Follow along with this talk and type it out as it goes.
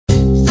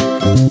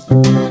I'm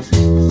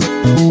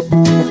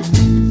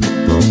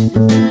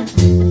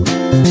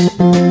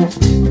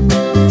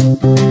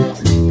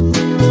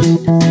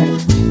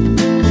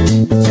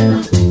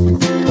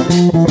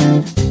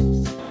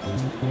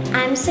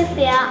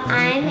Sophia,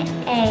 I'm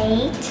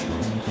 8.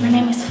 My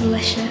name is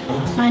Felicia.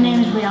 My name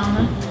is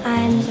Rihanna.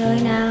 I'm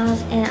Zoe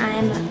Niles and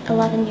I'm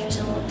 11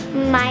 years old.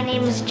 My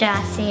name is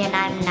Jossie and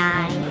I'm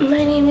 9.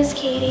 My name is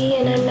Katie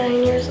and I'm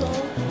 9 years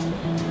old.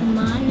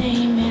 My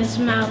name is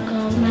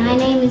Malcolm. My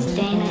name is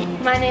Dana.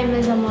 My name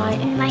is Amai.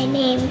 And my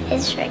name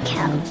is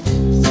Raquel.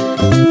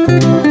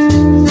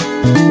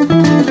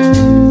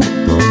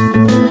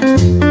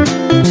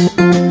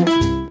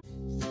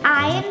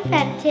 I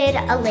invented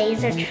a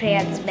laser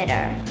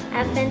transmitter.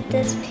 I invented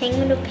this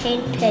penguin to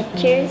paint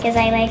pictures because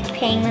I like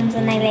penguins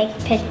and I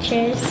like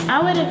pictures.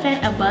 I would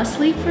invent a bus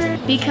sleeper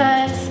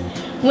because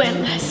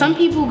when some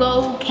people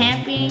go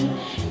camping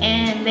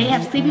and they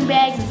have sleeping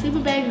bags, and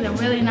sleeping bags are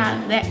really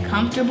not that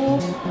comfortable.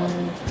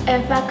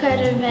 If I could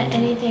invent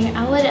anything,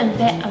 I would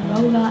invent a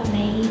robot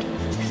maid,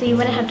 so you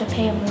wouldn't have to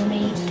pay a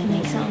roommate to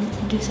make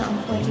something, do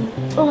something for you.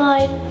 Well,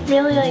 I'd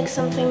really like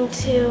something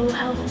to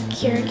help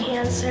cure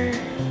cancer,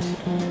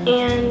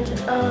 and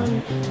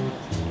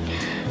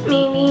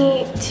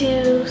maybe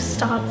to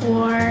stop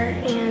war,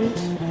 and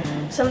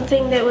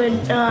something that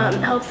would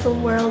help the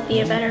world be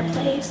a better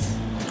place.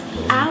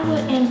 I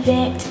would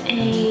invent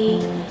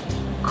a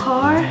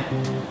car,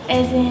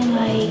 as in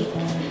like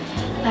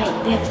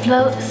that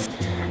floats.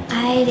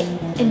 I'd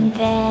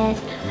invent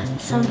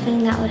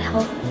something that would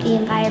help the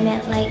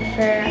environment, like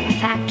for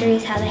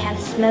factories, how they have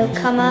smoke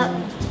come up.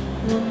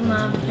 What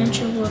my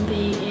invention would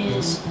be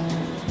is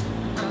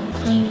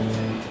clean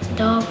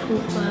dog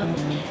poop up.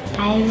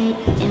 I would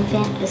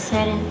invent a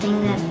certain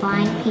thing that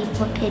blind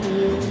people could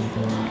use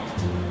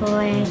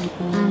for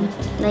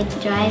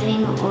like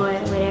driving or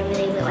whatever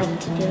they would like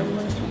to do.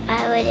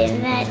 I would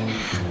invent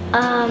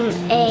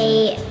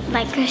a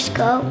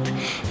microscope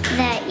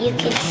that you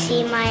could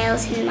see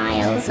miles and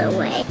miles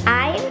away.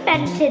 I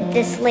invented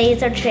this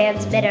laser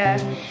transmitter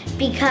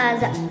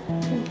because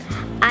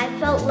I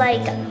felt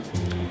like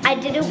I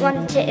didn't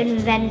want to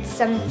invent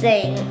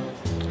something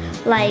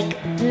like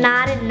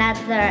not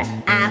another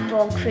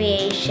Apple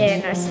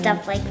creation or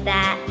stuff like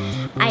that.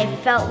 I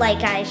felt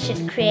like I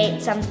should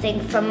create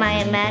something from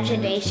my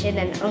imagination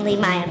and only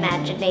my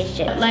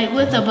imagination. Like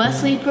with a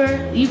bus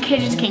sleeper, you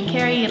just can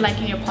carry it like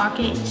in your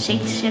pocket,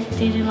 shift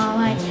it and all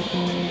that.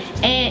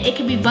 And it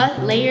could be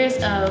layers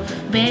of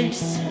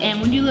beds,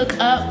 and when you look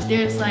up,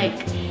 there's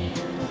like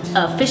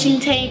a fishing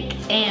tank,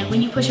 and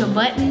when you push a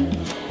button,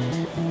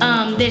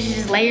 there's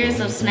just layers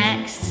of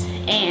snacks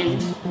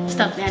and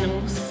stuffed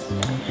animals.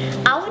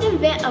 I would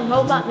invent a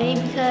robot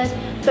maid because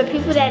for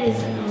people that is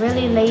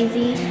really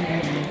lazy,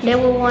 they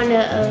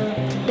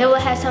will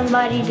have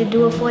somebody to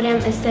do it for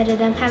them instead of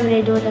them having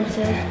to do it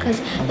themselves.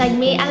 Because like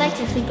me, I like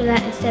to sleep a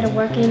lot instead of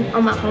working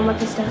on my homework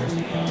and stuff.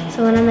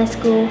 So when I'm at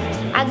school,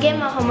 I get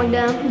my homework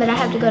done, but I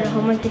have to go to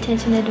homework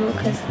detention to do it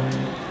because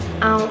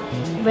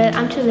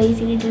I'm too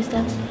lazy to do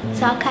stuff.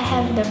 So I could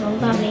have the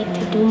robot maid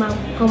to do my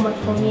homework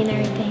for me and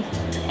everything.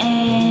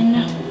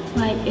 And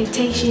like it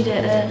takes you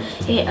to,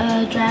 it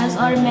drives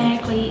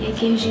automatically. It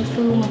gives you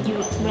food when you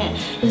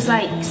it's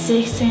like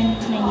 6 and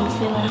when you're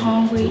feeling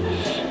hungry,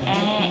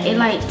 and it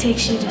like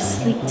takes you to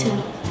sleep too.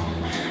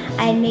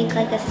 I'd make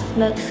like a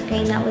smoke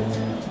screen that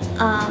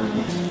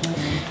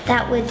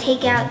would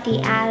take out the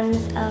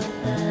atoms of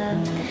the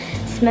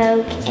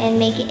smoke and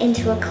make it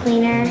into a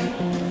cleaner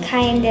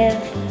kind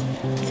of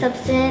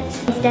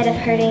substance instead of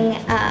hurting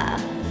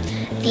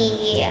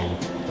the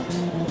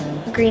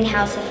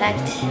greenhouse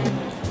effect.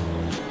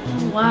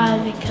 Why?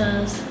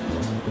 Because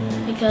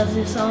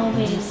there's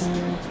always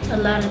a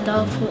lot of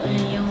dog food and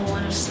you don't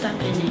want to step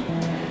in it.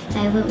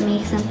 I would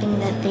make something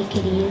that they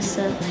could use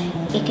so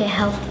it could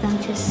help them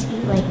to see,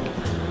 like,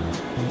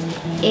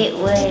 it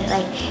would,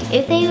 like,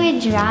 if they were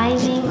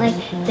driving, like,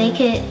 they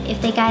could, if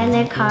they got in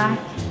their car,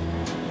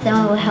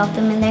 someone would help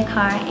them in their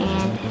car,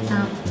 and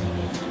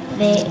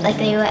they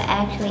would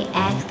actually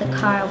ask the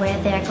car where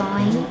they're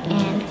going,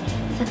 and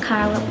the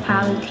car would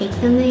probably take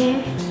them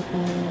there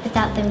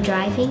without them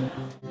driving.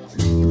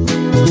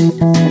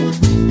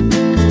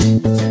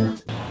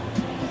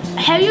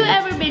 Have you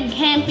ever been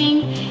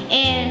camping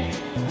and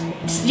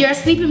your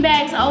sleeping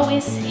bags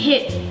always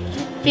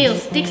feel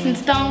sticks and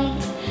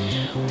stones?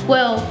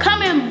 Well,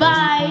 come and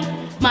buy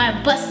my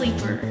bus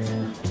sleeper.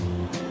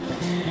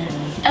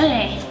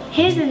 Okay,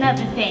 here's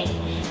another thing.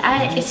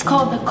 It's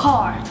called the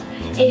car.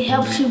 It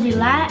helps you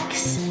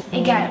relax.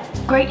 It got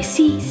great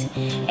seats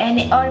and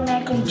it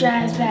automatically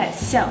drives by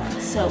itself.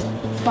 So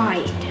buy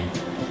it.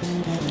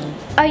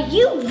 Are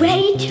you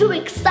way too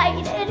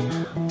excited?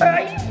 Or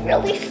are you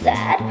really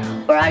sad?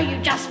 Or are you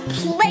just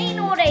plain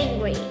old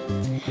angry?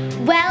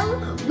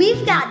 Well,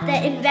 we've got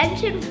the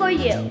invention for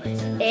you.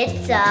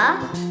 It's a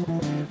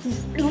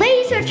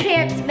laser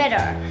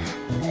transmitter.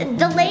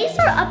 The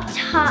laser up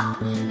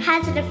top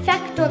has an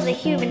effect on the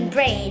human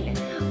brain,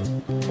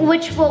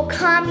 which will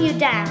calm you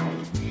down.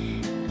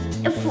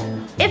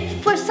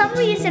 If for for some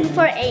reason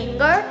for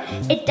anger,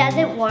 it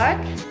doesn't work,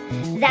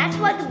 that's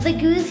what the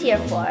goo's here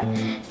for.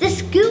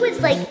 This goo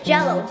is like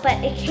Jello, but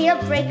it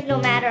can't break no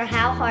matter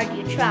how hard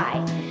you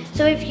try.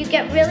 So if you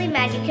get really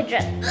mad, you can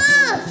just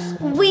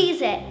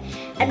squeeze it,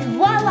 and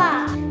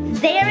voila!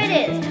 There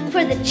it is,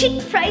 for the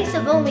cheap price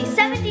of only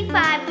 $75.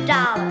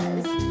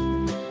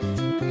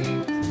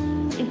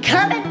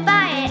 Come and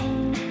buy it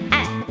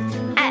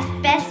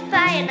at Best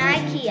Buy and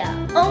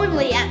IKEA.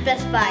 Only at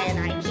Best Buy and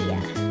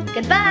IKEA.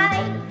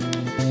 Goodbye!